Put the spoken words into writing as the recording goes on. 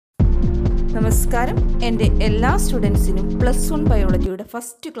നമസ്കാരം. എൻ്റെ എല്ലാ സ്റ്റുഡൻസിനും +1 ബയോളജിയുടെ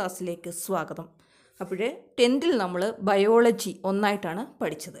ഫസ്റ്റ് ക്ലാസ്സിലേക്ക് സ്വാഗതം. അപ്പോൾ 10th നമ്മൾ ബയോളജി ഒന്നായിട്ടാണ്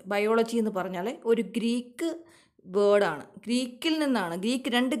പഠിച്ചത്. ബയോളജി എന്ന് പറഞ്ഞാൽ ഒരു ഗ്രീക്ക് വേർഡാണ്.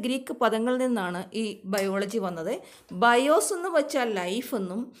 രണ്ട് ഗ്രീക്ക് പദങ്ങളിൽ നിന്നാണ് ഈ ബയോളജി വന്നത്. ബയോസ് എന്ന് വെച്ചാൽ ലൈഫ്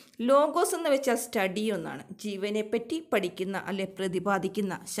എന്നും ലോഗോസ് എന്ന് വെച്ചാൽ സ്റ്റഡി എന്നാണ്. ജീവനെ പറ്റി പഠിക്കുന്ന അല്ലെ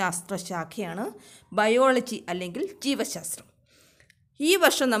പ്രതിപാദിക്കുന്ന ശാസ്ത്രശാഖയാണ് ബയോളജി അല്ലെങ്കിൽ ജീവശാസ്ത്രം. ഈ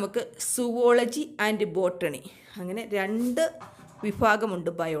വർഷം നമുക്ക് സുവോളജി ആൻഡ് ബോട്ടണി അങ്ങനെ 2 വിഭാഗമുണ്ട്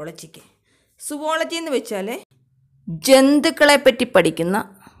ബയോളജിക്ക്. സുവോളജി എന്ന് വെച്ചാൽ ജന്തുക്കളെ പറ്റി പഠിക്കുന്ന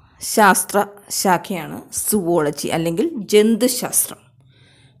ശാസ്ത്രശാഖയാണ് സുവോളജി അല്ലെങ്കിൽ ജന്തുശാസ്ത്രം.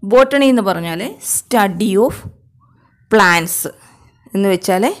 ബോട്ടണി എന്ന് പറഞ്ഞാൽ സ്റ്റഡി ഓഫ് പ്ലാന്റ്സ് എന്ന്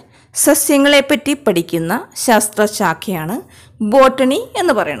വെച്ചാൽ സസ്യങ്ങളെപ്പറ്റി പഠിക്കുന്ന ശാസ്ത്രശാഖയാണ് ബോട്ടണി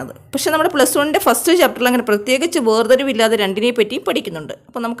എന്ന് പറയുന്നത്. പക്ഷേ നമ്മുടെ +1 ഫസ്റ്റ് ചാപ്റ്ററിൽ അങ്ങനെ പ്രത്യേകിച്ച് വേർതിരിവില്ലാതെ രണ്ടിനെ പറ്റി പഠിക്കുന്നുണ്ട്.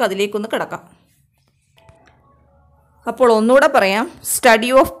 അപ്പോൾ നമുക്ക് അതിലേക്കൊന്ന് കിടക്കാം. അപ്പോൾ ഒന്നുകൂടെ പറയാം. Study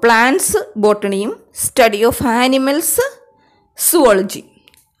of plants ബോട്ടണിയും study of animals zoology.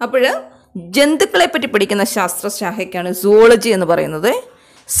 അപ്പോൾ ജന്തുക്കളെപ്പറ്റി പഠിക്കുന്ന ശാസ്ത്രശാഖയ്ക്കാണ് സുവോളജി എന്ന് പറയുന്നത്.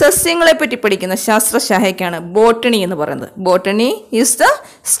 സസ്യങ്ങളെപ്പറ്റി പഠിക്കുന്ന ശാസ്ത്രശാഖയ്ക്കാണ് ബോട്ടണി എന്ന് പറയുന്നത്. Botany is the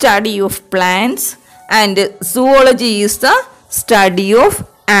study of plants and zoology is the study of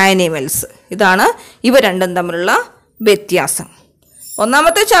animals. ഇതാണ് ഇവ രണ്ടും തമ്മിലുള്ള വ്യത്യാസം.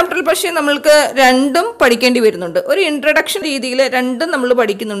 ഒന്നാമത്തെ ചാപ്റ്ററിൽ പക്ഷേ നമ്മൾക്ക് രണ്ടും പഠിക്കേണ്ടി വരുന്നുണ്ട്. ഒരു ഇൻട്രഡക്ഷൻ രീതിയിൽ രണ്ടും നമ്മൾ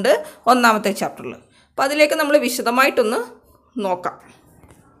പഠിക്കുന്നുണ്ട് ഒന്നാമത്തെ ചാപ്റ്ററിൽ. അപ്പോൾ അതിലേക്ക് നമ്മൾ വിശദമായിട്ടൊന്ന് നോക്കാം.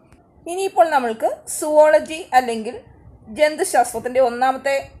 ഇനിയിപ്പോൾ നമ്മൾക്ക് സുവോളജി അല്ലെങ്കിൽ ജന്തുശാസ്ത്രത്തിൻ്റെ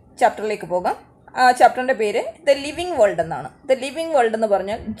ഒന്നാമത്തെ ചാപ്റ്ററിലേക്ക് പോകാം. ആ ചാപ്റ്ററിൻ്റെ പേര് ദ ലിവിങ് വേൾഡ് എന്നാണ്. ദ ലിവിങ് വേൾഡ് എന്ന്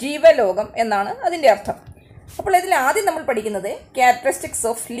പറഞ്ഞാൽ ജീവലോകം എന്നാണ് അതിൻ്റെ അർത്ഥം. അപ്പോൾ ഇതിൽ ആദ്യം നമ്മൾ പഠിക്കുന്നത് ക്യാരക്ടറിസ്റ്റിക്സ്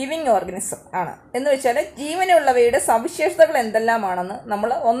ഓഫ് ലിവിങ് ഓർഗനിസം ആണ്. എന്ന് വെച്ചാൽ ജീവനുള്ളവയുടെ സവിശേഷതകൾ എന്തെല്ലാമാണെന്ന് നമ്മൾ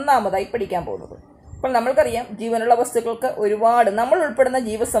ഒന്നാമതായി പഠിക്കാൻ പോകുന്നത്. അപ്പോൾ നമ്മൾക്കറിയാം ജീവനുള്ള വസ്തുക്കൾക്ക് നമ്മൾ ഉൾപ്പെടുന്ന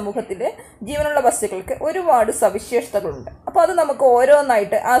ജീവസമൂഹത്തിൽ ജീവനുള്ള വസ്തുക്കൾക്ക് ഒരുപാട് സവിശേഷതകളുണ്ട്. അപ്പോൾ അത് നമുക്ക്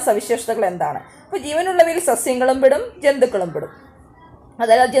ഓരോന്നായിട്ട് ആ സവിശേഷതകൾ എന്താണ്. അപ്പോൾ ജീവനുള്ളവയിൽ സസ്യങ്ങളും പെടും, ജന്തുക്കളും പെടും.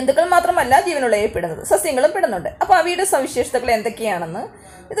 അതായത് ജന്തുക്കൾ മാത്രമല്ല ജീവനുള്ളവയിൽ പെടുന്നത്, സസ്യങ്ങളും പെടുന്നുണ്ട്. അപ്പോൾ അവയുടെ സവിശേഷതകൾ എന്തൊക്കെയാണെന്ന്,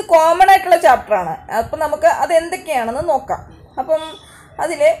 ഇത് കോമൺ ആയിട്ടുള്ള ചാപ്റ്ററാണ്. അപ്പോൾ നമുക്ക് അതെന്തൊക്കെയാണെന്ന് നോക്കാം. അപ്പം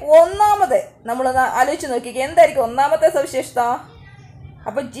അതിൽ ഒന്നാമത് നമ്മളൊന്ന് ആലോചിച്ച് നോക്കിക്കുക, എന്തായിരിക്കും ഒന്നാമത്തെ സവിശേഷത?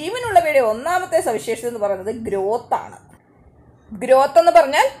 അപ്പോൾ ജീവനുള്ളവയുടെ ഒന്നാമത്തെ സവിശേഷത എന്ന് പറയുന്നത് ഗ്രോത്താണ്. ഗ്രോത്ത് എന്ന്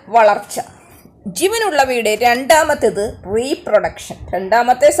പറഞ്ഞാൽ വളർച്ച. ജീവനുള്ളവയുടെ രണ്ടാമത്തേത് റീപ്രൊഡക്ഷൻ.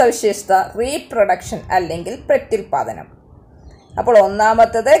 രണ്ടാമത്തെ സവിശേഷത റീപ്രൊഡക്ഷൻ അല്ലെങ്കിൽ പ്രത്യുൽപാദനം. അപ്പോൾ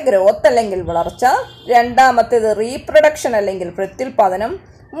ഒന്നാമത്തേത് ഗ്രോത്ത് അല്ലെങ്കിൽ വളർച്ച, രണ്ടാമത്തേത് റീപ്രൊഡക്ഷൻ അല്ലെങ്കിൽ പ്രത്യുൽപാദനം,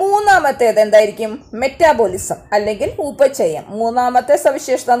 മൂന്നാമത്തേത് എന്തായിരിക്കും? മെറ്റാബോളിസം അല്ലെങ്കിൽ ഉപചയം. മൂന്നാമത്തെ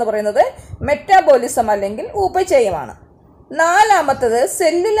സവിശേഷത എന്ന് പറയുന്നത് മെറ്റാബോളിസം അല്ലെങ്കിൽ ഉപചയമാണ്. നാലാമത്തേത്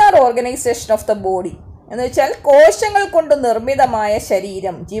cellular organisation of the body എന്ന് വെച്ചാൽ കോശങ്ങൾ കൊണ്ട് നിർമ്മിതമായ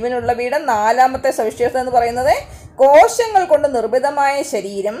ശരീരം. ജീവനുള്ളവയുടെ നാലാമത്തെ സവിശേഷത എന്ന് പറയുന്നത് കോശങ്ങൾ കൊണ്ട് നിർമ്മിതമായ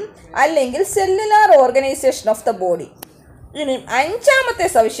ശരീരം അല്ലെങ്കിൽ cellular organisation of the body. ഇനി അഞ്ചാമത്തെ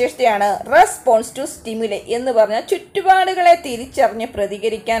സവിശേഷതയാണ് റെസ്പോൺസ് ടു സ്റ്റിമുലൈ എന്ന് പറഞ്ഞാൽ ചുറ്റുപാടുകളെ തിരിച്ചറിഞ്ഞ്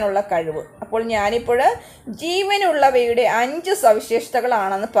പ്രതികരിക്കാനുള്ള കഴിവ്. അപ്പോൾ ഞാനിപ്പോൾ ജീവനുള്ളവയുടെ 5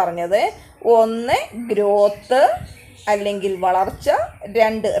 സവിശേഷതകളാണെന്ന് പറഞ്ഞത്. 1 ഗ്രോത്ത് അല്ലെങ്കിൽ വളർച്ച,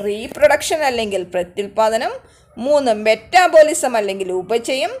 2 റീപ്രൊഡക്ഷൻ അല്ലെങ്കിൽ പ്രത്യുൽപാദനം, 3 മെറ്റാബോളിസം അല്ലെങ്കിൽ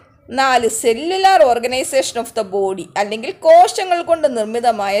ഉപചയം, 4 cellular organisation of the body അല്ലെങ്കിൽ കോശങ്ങൾ കൊണ്ട്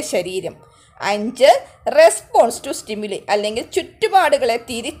നിർമ്മിതമായ ശരീരം, 5 റെസ്പോൺസ് ടു സ്റ്റിമുലൈ അല്ലെങ്കിൽ ചുറ്റുപാടുകളെ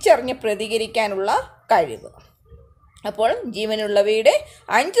തിരിച്ചറിഞ്ഞ് പ്രതികരിക്കാനുള്ള കഴിവ്. അപ്പോൾ ജീവനുള്ളവയുടെ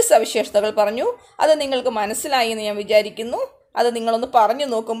 5 സവിശേഷതകൾ പറഞ്ഞു. അത് നിങ്ങൾക്ക് മനസ്സിലായി എന്ന് ഞാൻ വിചാരിക്കുന്നു. അത് നിങ്ങളൊന്ന് പറഞ്ഞു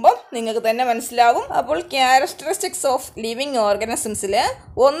നോക്കുമ്പോൾ നിങ്ങൾക്ക് തന്നെ മനസ്സിലാകും. അപ്പോൾ ക്യാരക്ടറിസ്റ്റിക്സ് ഓഫ് ലിവിങ് ഓർഗനിസംസിൽ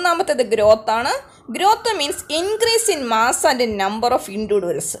ഒന്നാമത്തേത് ഗ്രോത്ത് ആണ്. Growth means increase in mass and number of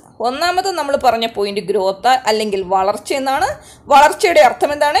individuals. ഒന്നാമത് നമ്മൾ പറഞ്ഞ പോയിന്റ് ഗ്രോത്ത് അല്ലെങ്കിൽ വളർച്ച എന്നാണ്. വളർച്ചയുടെ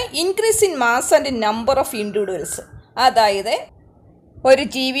അർത്ഥം എന്താണ്? Increase in mass and number of individuals. അതായത് ഒരു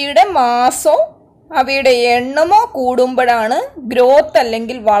ജീവിയുടെ മാസോ അവയുടെ എണ്ണമോ കൂടുമ്പോഴാണ് ഗ്രോത്ത്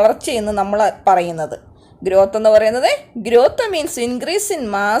അല്ലെങ്കിൽ വളർച്ച എന്ന് നമ്മൾ പറയുന്നത്. ഗ്രോത്ത് എന്ന് പറയുന്നത് growth means increase in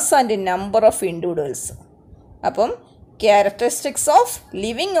mass and number of individuals. അപ്പം ക്യാരക്ടറിസ്റ്റിക്സ് ഓഫ്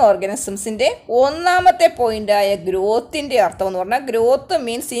ലിവിങ് ഓർഗനിസംസിൻ്റെ ഒന്നാമത്തെ പോയിൻ്റായ ഗ്രോത്തിൻ്റെ അർത്ഥം എന്ന് പറഞ്ഞാൽ growth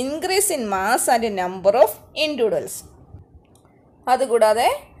means increase in mass and number of individuals. അതുകൂടാതെ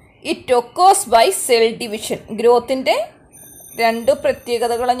it occurs by cell division. ഗ്രോത്തിൻ്റെ 2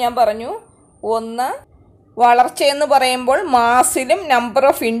 പ്രത്യേകതകൾ ഞാൻ പറഞ്ഞു. 1 വളർച്ചയെന്ന് പറയുമ്പോൾ മാസിലും നമ്പർ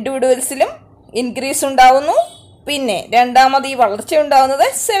ഓഫ് ഇൻഡിവിജ്വൽസിലും ഇൻക്രീസ് ഉണ്ടാവുന്നു. പിന്നെ രണ്ടാമത് ഈ വളർച്ച ഉണ്ടാകുന്നത്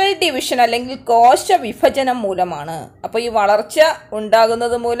സെൽ ഡിവിഷൻ അല്ലെങ്കിൽ കോശ വിഭജനം മൂലമാണ്. അപ്പോൾ ഈ വളർച്ച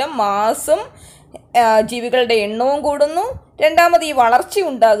ഉണ്ടാകുന്നത് മൂലം മാസും ജീവികളുടെ എണ്ണവും കൂടുന്നു. രണ്ടാമത് ഈ വളർച്ച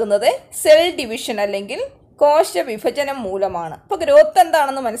ഉണ്ടാകുന്നത് സെൽ ഡിവിഷൻ അല്ലെങ്കിൽ കോശ വിഭജനം മൂലമാണ്. അപ്പോൾ ഗ്രോത്ത്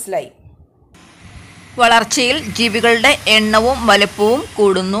എന്താണെന്ന് മനസ്സിലായി. വളർച്ചയിൽ ജീവികളുടെ എണ്ണവും വലുപ്പവും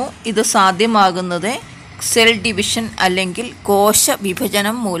കൂടുന്നു. ഇത് സാധ്യമാകുന്നത് സെൽ ഡിവിഷൻ അല്ലെങ്കിൽ കോശ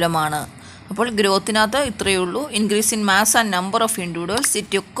വിഭജനം മൂലമാണ്. അപ്പോൾ ഗ്രോത്തിനകത്ത് ഇത്രയേ ഉള്ളൂ. Increase in mass and number of individuals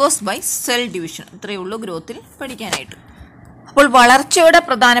it occurs by cell division. ഇത്രയേ ഉള്ളൂ ഗ്രോത്തിൽ പഠിക്കാനായിട്ട്. അപ്പോൾ വളർച്ചയുടെ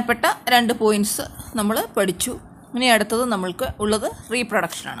പ്രധാനപ്പെട്ട 2 പോയിന്റ്സ് നമ്മൾ പഠിച്ചു. ഇനി അടുത്തത് നമ്മൾക്ക് ഉള്ളത്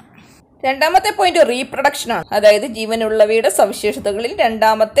റീപ്രൊഡക്ഷനാണ്. രണ്ടാമത്തെ പോയിന്റ് റീപ്രൊഡക്ഷനാണ്. അതായത് ജീവനുള്ളവയുടെ സവിശേഷതകളിൽ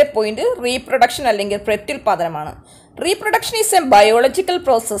രണ്ടാമത്തെ പോയിന്റ് റീപ്രൊഡക്ഷൻ അല്ലെങ്കിൽ പ്രത്യുൽപാദനമാണ്. Reproduction is A biological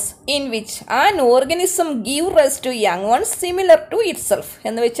process in which an organism give raise to young ones similar to itself.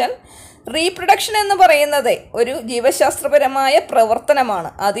 എന്ന് വെച്ചാൽ റീപ്രൊഡക്ഷൻ എന്ന് പറയുന്നത് ഒരു ജീവശാസ്ത്രപരമായ പ്രവർത്തനമാണ്.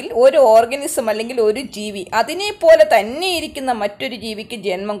 അതിൽ ഒരു ഓർഗനിസം അല്ലെങ്കിൽ ഒരു ജീവി അതിനെ പോലെ തന്നെ ഇരിക്കുന്ന മറ്റൊരു ജീവിക്ക്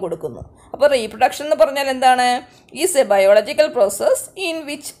ജന്മം കൊടുക്കുന്നു. അപ്പോൾ റീപ്രൊഡക്ഷൻ എന്ന് പറഞ്ഞാൽ എന്താണ്? Is A biological process in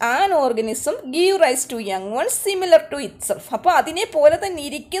which an organism give raise to young one similar to itself. അപ്പോൾ അതിനെ പോലെ തന്നെ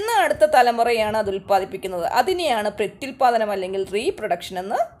ഇരിക്കുന്ന അടുത്ത തലമുറയാണ് അത് ഉൽപ്പാദിപ്പിക്കുന്നത്. അതിനെയാണ് പ്രത്യുൽപാദനം അല്ലെങ്കിൽ റീപ്രൊഡക്ഷൻ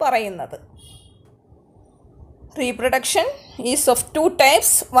എന്ന് പറയുന്നത്. Reproduction is of 2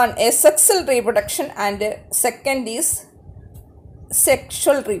 types. One asexual reproduction and second is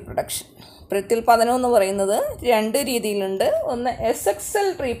sexual reproduction. പ്രത്യുൽപാദനം എന്ന് പറയുന്നത് 2 രീതിയിലുണ്ട്. ഒന്ന് asexual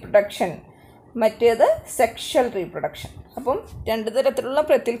reproduction, മറ്റേത് സെക്ഷൽ റീപ്രൊഡക്ഷൻ. അപ്പം 2 തരത്തിലുള്ള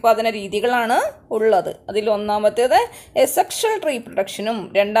പ്രത്യുൽപാദന രീതികളാണ് ഉള്ളത്. അതിൽ ഒന്നാമത്തേത് asexual റീപ്രൊഡക്ഷനും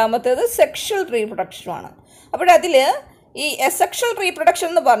രണ്ടാമത്തേത് സെക്ഷൽ റീപ്രൊഡക്ഷനുമാണ്. അപ്പോഴതിൽ ഈ എസെക്ഷൽ റീപ്രൊഡക്ഷൻ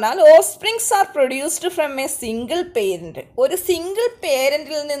എന്ന് പറഞ്ഞാൽ offsprings are produced from A single parent. ഒരു സിംഗിൾ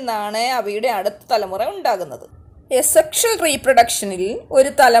പേരൻറ്റിൽ നിന്നാണ് അവയുടെ അടുത്ത തലമുറ ഉണ്ടാകുന്നത്. എസെക്ഷൽ റീപ്രൊഡക്ഷനിൽ ഒരു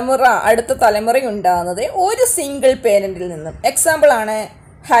തലമുറ അടുത്ത തലമുറ ഉണ്ടാകുന്നത് ഒരു സിംഗിൾ പേരൻറ്റിൽ നിന്നും. എക്സാമ്പിളാണ്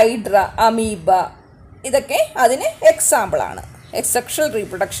ഹൈഡ്ര, അമീബ, ഇതൊക്കെ അതിന് എക്സാമ്പിളാണ്. എസെക്ഷൽ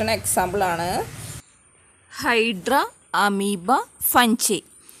റീപ്രൊഡക്ഷൻ എക്സാമ്പിളാണ് ഹൈഡ്ര, അമീബ, ഫഞ്ചി.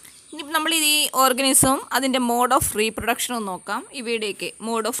 ഇനി നമ്മൾ ഈ ഓർഗനിസം അതിൻ്റെ മോഡ് ഓഫ് റീപ്രൊഡക്ഷനും നോക്കാം. ഇവയുടെയൊക്കെ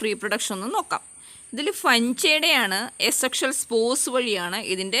മോഡ് ഓഫ് റീപ്രൊഡക്ഷൻ ഒന്ന് നോക്കാം. ഇതിൽ ഫഞ്ചയുടെയാണ് എസെക്ഷൽ സ്പോസ് വഴിയാണ്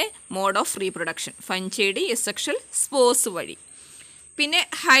ഇതിൻ്റെ മോഡ് ഓഫ് റീപ്രൊഡക്ഷൻ. ഫഞ്ചയുടെ എസെക്ഷൽ സ്പോസ് വഴി. പിന്നെ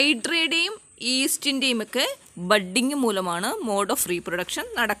ഹൈഡ്രയുടെയും ഈസ്റ്റിൻ്റെയും ഒക്കെ ബഡ്ഡിങ് മൂലമാണ് മോഡ് ഓഫ് റീപ്രൊഡക്ഷൻ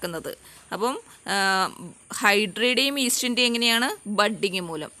നടക്കുന്നത്. അപ്പം ഹൈഡ്രയുടെയും ഈസ്റ്റിൻ്റെയും എങ്ങനെയാണ്? ബഡ്ഡിങ്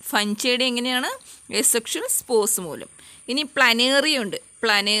മൂലം. ഫഞ്ചയുടെ എങ്ങനെയാണ്? എസെക്ഷൽ സ്പോസ് മൂലം. ഇനി പ്ലാനേറിയ ഉണ്ട്.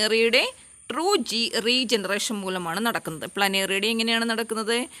 പ്ലാനേറിയയുടെ ട്രൂ റീജനറേഷൻ മൂലമാണ് നടക്കുന്നത്. പ്ലാനേറിയയുടെ എങ്ങനെയാണ്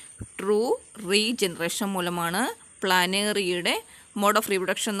നടക്കുന്നത്? ട്രൂ റീജനറേഷൻ മൂലമാണ് പ്ലാനേറിയയുടെ മോഡ് ഓഫ്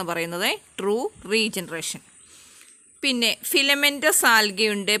റീപ്രൊഡക്ഷൻ എന്ന് പറയുന്നത്. True regeneration. പിന്നെ ഫിലമെൻ്റസ്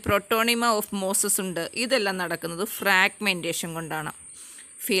ആൽഗയുണ്ട്, പ്രൊട്ടോണിമ ഓഫ് മോസസ് ഉണ്ട്. ഇതെല്ലാം നടക്കുന്നത് ഫ്രാഗ്മെൻറ്റേഷൻ കൊണ്ടാണ്.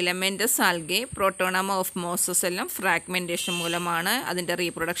 ഫിലമെൻ്റസ് ആൽഗെ, പ്രൊട്ടോണമ ഓഫ് മോസസ് എല്ലാം ഫ്രാഗ്മെൻറ്റേഷൻ മൂലമാണ് അതിൻ്റെ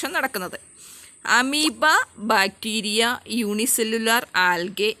റീപ്രൊഡക്ഷൻ നടക്കുന്നത്. അമീബ, ബാക്ടീരിയ, യൂണിസെല്ലുലാർ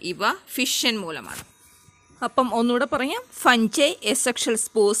ആൽഗെ ഇവ ഫിഷൻ മൂലമാണ്. അപ്പം ഒന്നുകൂടെ പറയാം. ഫഞ്ചൈ എസെക്ഷൽ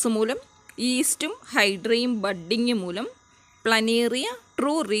സ്പോസ് മൂലം, ഈസ്റ്റും ഹൈഡ്രയും ബഡ്ഡിങ് മൂലം, പ്ലാനേറിയ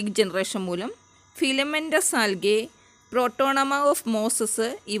ട്രൂ റീജനറേഷൻ മൂലം, ഫിലമെൻ്റസ് ആൽഗെ, പ്രൊട്ടോണമ ഓഫ് മോസസ്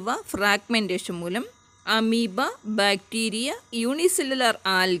ഇവ ഫ്രാഗ്മെൻറ്റേഷൻ മൂലം, അമീബ, ബാക്ടീരിയ, യൂണിസെല്ലുലാർ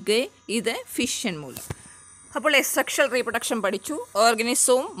ആൽഗെ ഇത് ഫിഷൻ മൂലം. അപ്പോൾ സെക്ഷൽ റീപ്രൊഡക്ഷൻ പഠിച്ചു,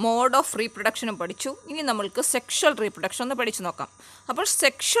 ഓർഗനിസവും മോഡ് ഓഫ് റീപ്രൊഡക്ഷനും പഠിച്ചു. ഇനി നമ്മൾക്ക് സെക്ഷൽ റീപ്രൊഡക്ഷൻ ഒന്ന് പഠിച്ചു നോക്കാം. അപ്പോൾ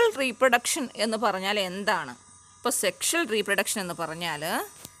സെക്ഷൽ റീപ്രൊഡക്ഷൻ എന്ന് പറഞ്ഞാൽ എന്താണ്? അപ്പോൾ സെക്ഷൽ റീപ്രൊഡക്ഷൻ എന്ന് പറഞ്ഞാൽ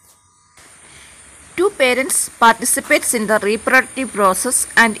 2 parents participates in the reproductive process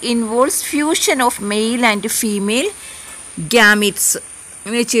and involves fusion of male and female gametes.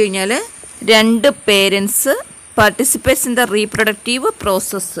 എന്ന് വെച്ച് കഴിഞ്ഞാൽ 2 parents participates in the reproductive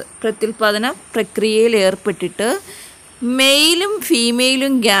process, പ്രത്യുൽപാദന പ്രക്രിയയിൽ ഏർപ്പെട്ടിട്ട് മെയിലും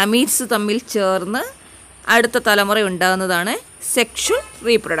ഫീമെയിലും ഗാമീറ്റ്സ് തമ്മിൽ ചേർന്ന് അടുത്ത തലമുറ ഉണ്ടാകുന്നതാണ് സെക്ഷൽ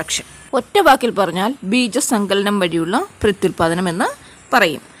റീപ്രൊഡക്ഷൻ. ഒറ്റ വാക്കിൽ പറഞ്ഞാൽ ബീജസങ്കലനം വഴിയുള്ള പ്രത്യുൽപാദനം എന്ന്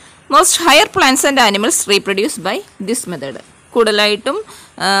പറയും. Most higher plants and animals reproduce by this method. കൂടുതലായിട്ടും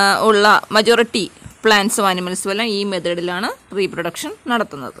ഉള്ള മജോറിറ്റി പ്ലാന്റ്സും ആനിമൽസും എല്ലാം ഈ മെത്തേഡിലാണ് റീപ്രൊഡക്ഷൻ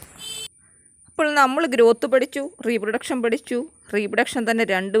നടത്തുന്നത്. അപ്പോൾ നമ്മൾ ഗ്രോത്ത് പഠിച്ചു, റീപ്രൊഡക്ഷൻ പഠിച്ചു. റീപ്രൊഡക്ഷൻ തന്നെ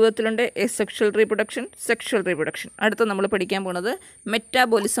 2 വിധത്തിലുണ്ട്, എസെക്ഷൽ റീപ്രൊഡക്ഷൻ, സെക്ഷൽ റീപ്രൊഡക്ഷൻ. അടുത്ത നമ്മൾ പഠിക്കാൻ പോകുന്നത്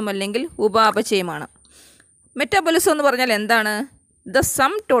മെറ്റാബോളിസം അല്ലെങ്കിൽ ഉപാപചയമാണ്. മെറ്റാബോളിസം എന്ന് പറഞ്ഞാൽ എന്താണ്? The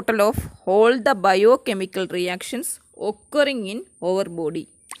sum total of all the biochemical reactions occurring in our body.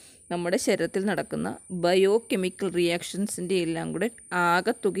 നമ്മുടെ ശരീരത്തിൽ നടക്കുന്ന ബയോ കെമിക്കൽ റിയാക്ഷൻസിൻ്റെ എല്ലാം കൂടെ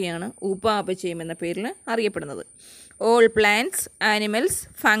ആകത്തുകയാണ് ഉപാപചയം എന്ന പേരിൽ അറിയപ്പെടുന്നത്. All plants, animals,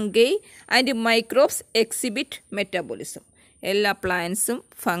 fungi and microbes exhibit metabolism. എല്ലാ പ്ലാന്റ്സും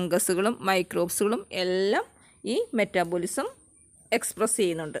ഫംഗസുകളും മൈക്രോബ്സുകളും എല്ലാം ഈ മെറ്റാബോളിസം എക്സ്പ്രസ്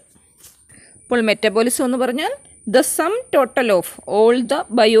ചെയ്യുന്നുണ്ട്. അപ്പോൾ മെറ്റാബോളിസം എന്ന് പറഞ്ഞാൽ the sum total of all the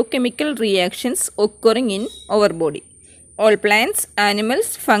biochemical reactions occurring in our body. All plants, animals,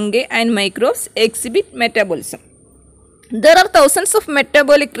 fungi and microbes exhibit metabolism. There are thousands of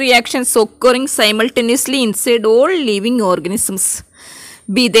metabolic reactions occurring simultaneously inside all living organisms,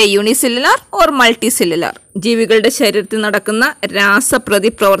 be they unicellular or multicellular. ജീവികളുടെ ശരീരത്തിൽ നടക്കുന്ന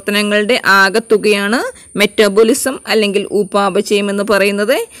രാസപ്രതിപ്രവർത്തനങ്ങളുടെ ആകത്തുകയാണ് metabolism അല്ലെങ്കിൽ ഉപാപചയം എന്ന്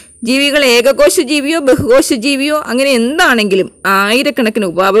പറയുന്നത്. ജീവികൾ ഏകകോശ ജീവിയോ ബഹുകോശ ജീവിയോ അങ്ങനെ എന്താണെങ്കിലും ആയിരക്കണക്കിന്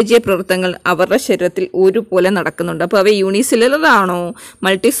ഉപാപചയ പ്രവർത്തനങ്ങൾ അവരുടെ ശരീരത്തിൽ ഒരുപോലെ നടക്കുന്നുണ്ട്. അപ്പോൾ അവ യൂണിസെല്ലുലർ ആണോ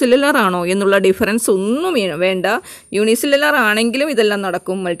മൾട്ടിസെല്ലുലർ ആണോ എന്നുള്ള ഡിഫറൻസ് ഒന്നും വേണ്ട. യൂണിസെല്ലുലർ ആണെങ്കിലും ഇതെല്ലാം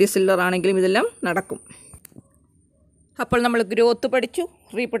നടക്കും, മൾട്ടിസെല്ലുലർ ആണെങ്കിലും ഇതെല്ലാം നടക്കും. അപ്പോൾ നമ്മൾ ഗ്രോത്ത് പഠിച്ചു,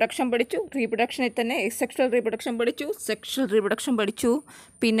 റീപ്രൊഡക്ഷൻ പഠിച്ചു, റീപ്രൊഡക്ഷനിൽ തന്നെ സെക്ഷൽ റീപ്രൊഡക്ഷൻ പഠിച്ചു, സെക്ഷൽ റീപ്രൊഡക്ഷൻ പഠിച്ചു,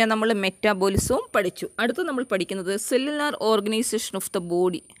 പിന്നെ നമ്മൾ മെറ്റാബോളിസവും പഠിച്ചു. അടുത്ത് നമ്മൾ പഠിക്കുന്നത് cellular organisation of the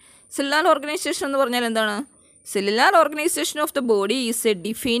body. Cellular organisation എന്ന് പറഞ്ഞാൽ എന്താണ്? Cellular organisation of the body is A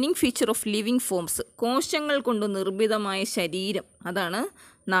defining feature of living forms. കോശങ്ങൾ കൊണ്ട് നിർമ്മിതമായ ശരീരം, അതാണ്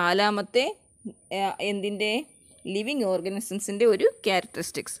നാലാമത്തെ എന്തിൻ്റെ ലിവിങ് ഓർഗാനിസംസിൻ്റെ ഒരു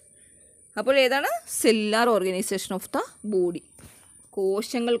ക്യാരക്ടറിസ്റ്റിക്സ്. അപ്പോൾ ഏതാണ്? Cellular organisation of the body,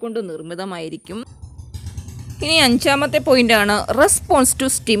 കോശങ്ങൾ കൊണ്ട് നിർമ്മിതമായിരിക്കും. ഇനി അഞ്ചാമത്തെ പോയിൻ്റാണ് response to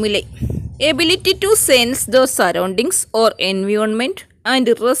stimuli. Ability to sense the surroundings or environment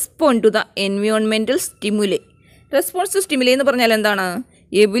and respond to the environmental stimuli. Response to stimuli എന്ന് പറഞ്ഞാൽ എന്താണ്?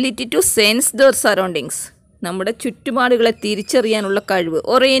 Ability to sense the surroundings, നമ്മുടെ ചുറ്റുപാടുകളെ തിരിച്ചറിയാനുള്ള കഴിവ്,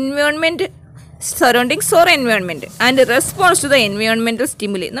 or environment surroundings or environment and response to the environmental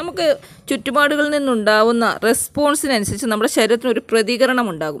stimuli. നമുക്ക് ചുറ്റുപാടുകളിൽ നിന്നുണ്ടാവുന്ന റെസ്പോൺസിനനുസരിച്ച് നമ്മുടെ ശരീരത്തിന് ഒരു പ്രതികരണം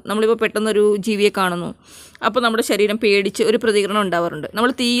ഉണ്ടാകും. നമ്മളിപ്പോൾ പെട്ടെന്നൊരു ജീവിയെ കാണുന്നു, അപ്പോൾ നമ്മുടെ ശരീരം പേടിച്ച് ഒരു പ്രതികരണം ഉണ്ടാവാറുണ്ട്.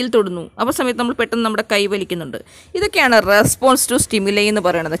 നമ്മൾ തീയിൽ തൊടുന്നു, അപ്പോൾ സമയത്ത് നമ്മൾ പെട്ടെന്ന് നമ്മുടെ കൈ വലിക്കുന്നുണ്ട്. ഇതൊക്കെയാണ് റെസ്പോൺസ് ടു സ്റ്റിമുലൈ എന്ന്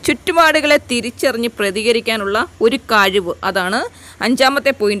പറയുന്നത്. ചുറ്റുപാടുകളെ തിരിച്ചറിഞ്ഞ് പ്രതികരിക്കാനുള്ള ഒരു കഴിവ്, അതാണ്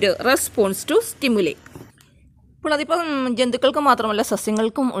അഞ്ചാമത്തെ പോയിന്റ്, റെസ്പോൺസ് ടു സ്റ്റിമുലൈ. അപ്പോൾ അതിപ്പം ജന്തുക്കൾക്ക് മാത്രമല്ല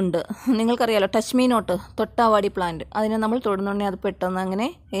സസ്യങ്ങൾക്കും ഉണ്ട്. നിങ്ങൾക്കറിയാലോ touch me not, Thottavadi plant, അതിനെ നമ്മൾ തൊടുന്നുണ്ടെങ്കിൽ അത് പെട്ടെന്ന് അങ്ങനെ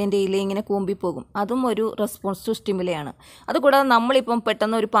അതിൻ്റെ ഇല ഇങ്ങനെ കൂമ്പിപ്പോകും. അതും ഒരു റെസ്പോൺസ് ടു സ്റ്റിമുലയാണ്. അതുകൂടാതെ നമ്മളിപ്പം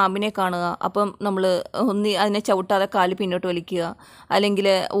പെട്ടെന്ന് ഒരു പാമ്പിനെ കാണുക, അപ്പം നമ്മൾ അതിനെ ചവിട്ടാതെ കാല് പിന്നോട്ട് വലിക്കുക അല്ലെങ്കിൽ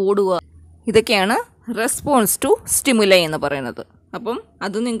ഓടുക, ഇതൊക്കെയാണ് റെസ്പോൺസ് ടു സ്റ്റിമുലൈ എന്ന് പറയുന്നത്. അപ്പം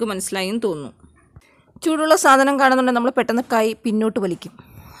അത് നിങ്ങൾക്ക് മനസ്സിലായി എന്ന് തോന്നുന്നു. ചൂടുള്ള സാധനം കാണുന്നുണ്ടെങ്കിൽ നമ്മൾ പെട്ടെന്ന് കൈ പിന്നോട്ട് വലിക്കും,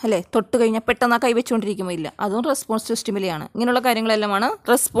 അല്ലേ? തൊട്ട് കഴിഞ്ഞാൽ പെട്ടെന്ന് ആ കൈ വെച്ചുകൊണ്ടിരിക്കുമ്പോൾ ഇല്ല, അതും റെസ്പോൺസ് ടു സ്റ്റിമുലയാണ്. ഇങ്ങനെയുള്ള കാര്യങ്ങളെല്ലാമാണ്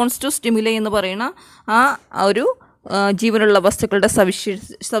റെസ്പോൺസ് ടു സ്റ്റിമുലൈ എന്ന് പറയുന്ന ആ ഒരു ജീവനുള്ള വസ്തുക്കളുടെ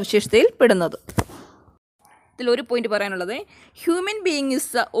സവിശേഷതയിൽ പെടുന്നത്. ഇതിലൊരു പോയിന്റ് പറയാനുള്ളത്, human being is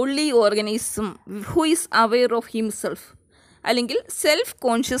the only organism who is aware of himself, അല്ലെങ്കിൽ സെൽഫ്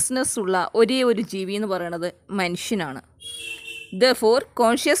കോൺഷ്യസ്നെസ് ഉള്ള ഒരേ ഒരു ജീവി എന്ന് പറയുന്നത് മനുഷ്യനാണ്. Therefore,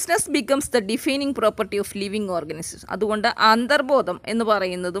 consciousness becomes the defining property of living organisms. അതുകൊണ്ട് അന്തർബോധം എന്ന്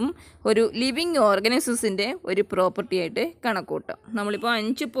പറയുന്നതും ഒരു ലിവിങ് ഓർഗാനിസംസിൻ്റെ ഒരു പ്രോപ്പർട്ടി ആയിട്ട് കണക്കൂട്ടാം. നമ്മളിപ്പോൾ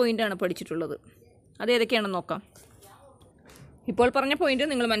 5 പോയിൻ്റാണ് പഠിച്ചിട്ടുള്ളത്. അത് ഏതൊക്കെയാണെന്ന് നോക്കാം. ഇപ്പോൾ പറഞ്ഞ പോയിൻ്റ്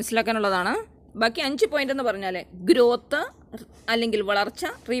നിങ്ങൾ മനസ്സിലാക്കാനുള്ളതാണ്. ബാക്കി 5 പോയിൻ്റ് എന്ന് പറഞ്ഞാൽ ഗ്രോത്ത് അല്ലെങ്കിൽ വളർച്ച,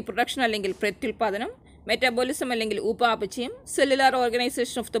 റീപ്രൊഡക്ഷൻ അല്ലെങ്കിൽ പ്രത്യുൽപാദനം, മെറ്റാബോളിസം അല്ലെങ്കിൽ ഉപാപചയം, cellular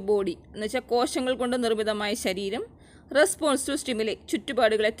organisation of the body എന്ന് വെച്ചാൽ കോശങ്ങൾ കൊണ്ട് നിർമ്മിതമായ ശരീരം, റെസ്പോൺസ് ടു സ്റ്റിമുലൈ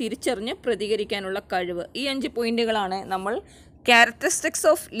ചുറ്റുപാടുകളെ തിരിച്ചറിഞ്ഞ് പ്രതികരിക്കാനുള്ള കഴിവ്. ഈ 5 പോയിന്റുകളാണ് നമ്മൾ ക്യാരക്ടറിസ്റ്റിക്സ്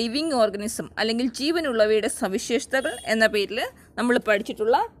ഓഫ് ലിവിങ് ഓർഗനിസം അല്ലെങ്കിൽ ജീവനുള്ളവയുടെ സവിശേഷതകൾ എന്ന പേരിൽ നമ്മൾ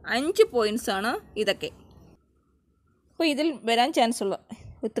പഠിച്ചിട്ടുള്ള 5 പോയിൻറ്റ്സാണ് ഇതൊക്കെ. അപ്പോൾ ഇതിൽ വരാൻ ചാൻസ് ഉള്ള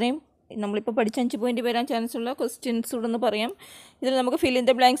ഇത്രയും നമ്മളിപ്പോൾ പഠിച്ച 5 പോയിന്റ് വരാൻ ചാൻസ് ഉള്ള ക്വസ്റ്റ്യൻസ് ഇവിടെ നിന്ന് പറയാം. ഇതിൽ നമുക്ക് ഫിൽ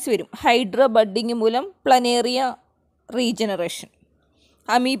ഇൻ ദ ബ്ലാങ്ക്സ് വരും. ഹൈഡ്ര ബഡ്ഡിങ് മൂലം പ്ലനേറിയ റീജനറേഷൻ,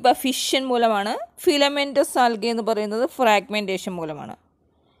 അമീബ ഫിഷൻ മൂലമാണ്, ഫിലമെൻറ്റസ് ആൽഗ എന്ന് പറയുന്നത് ഫ്രാഗ്മെൻറ്റേഷൻ മൂലമാണ്,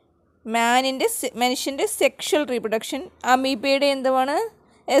 മനുഷ്യൻ്റെ സെക്ഷൽ റീപ്രൊഡക്ഷൻ, അമീബയുടെ എന്തുവാണ്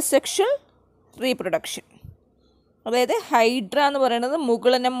സെക്ഷൽ റീപ്രൊഡക്ഷൻ. അതായത് ഹൈഡ്ര എന്ന് പറയുന്നത്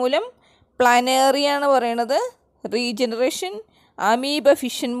മുകുളനം മൂലം, പ്ലാനേറിയ എന്ന് പറയുന്നത് റീജനറേഷൻ, അമീബ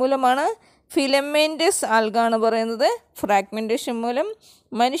ഫിഷൻ മൂലമാണ്, ഫിലമെൻറ്റസ് ആൽഗ എന്ന് പറയുന്നത് ഫ്രാഗ്മെൻറ്റേഷൻ മൂലം,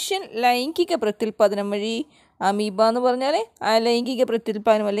 മനുഷ്യൻ ലൈംഗിക പ്രത്യുൽപാദനം വഴി, അമീബ എന്ന് പറഞ്ഞാൽ അലൈംഗിക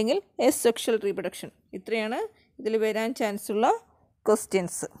പ്രത്യുൽപാദനം അല്ലെങ്കിൽ സെക്ഷൽ റീപ്രൊഡക്ഷൻ. ഇത്രയാണ് ഇതിൽ വരാൻ ചാൻസ് ഉള്ള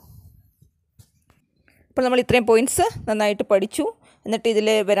ക്വസ്റ്റ്യൻസ്. അപ്പോൾ നമ്മൾ ഇത്രയും പോയിൻറ്റ്സ് നന്നായിട്ട് പഠിച്ചു. എന്നിട്ട് ഇതിൽ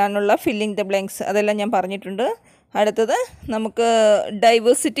വരാനുള്ള ഫില്ലിങ് ദ ബ്ലാങ്ക്സ് അതെല്ലാം ഞാൻ പറഞ്ഞിട്ടുണ്ട്. അടുത്തത് നമുക്ക്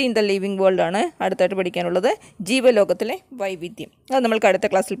diversity in the living world ആണ് അടുത്തായിട്ട് പഠിക്കാനുള്ളത്. ജീവലോകത്തിലെ വൈവിധ്യം. അത് നമ്മൾക്ക് അടുത്ത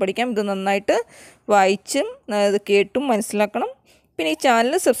ക്ലാസ്സിൽ പഠിക്കാം. ഇത് നന്നായിട്ട് വായിച്ചും ഇത് കേട്ടും മനസ്സിലാക്കണം. പിന്നെ ഈ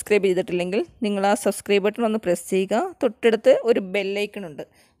ചാനൽ സബ്സ്ക്രൈബ് ചെയ്തിട്ടില്ലെങ്കിൽ നിങ്ങൾ ആ സബ്സ്ക്രൈബ് ബട്ടൺ ഒന്ന് പ്രസ് ചെയ്യുക. തൊട്ടടുത്ത് ഒരു ബെല്ലൈക്കൺ ഉണ്ട്,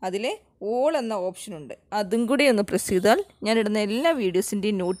 അതിൽ ഓൾ എന്ന ഓപ്ഷൻ ഉണ്ട്, അതും കൂടി ഒന്ന് പ്രസ് ചെയ്താൽ ഞാനിടുന്ന എല്ലാ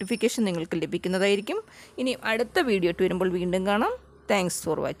വീഡിയോസിൻ്റെയും നോട്ടിഫിക്കേഷൻ നിങ്ങൾക്ക് ലഭിക്കുന്നതായിരിക്കും. ഇനി അടുത്ത വീഡിയോ ആയിട്ട് വരുമ്പോൾ വീണ്ടും കാണാം. Thanks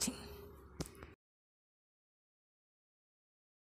for watching.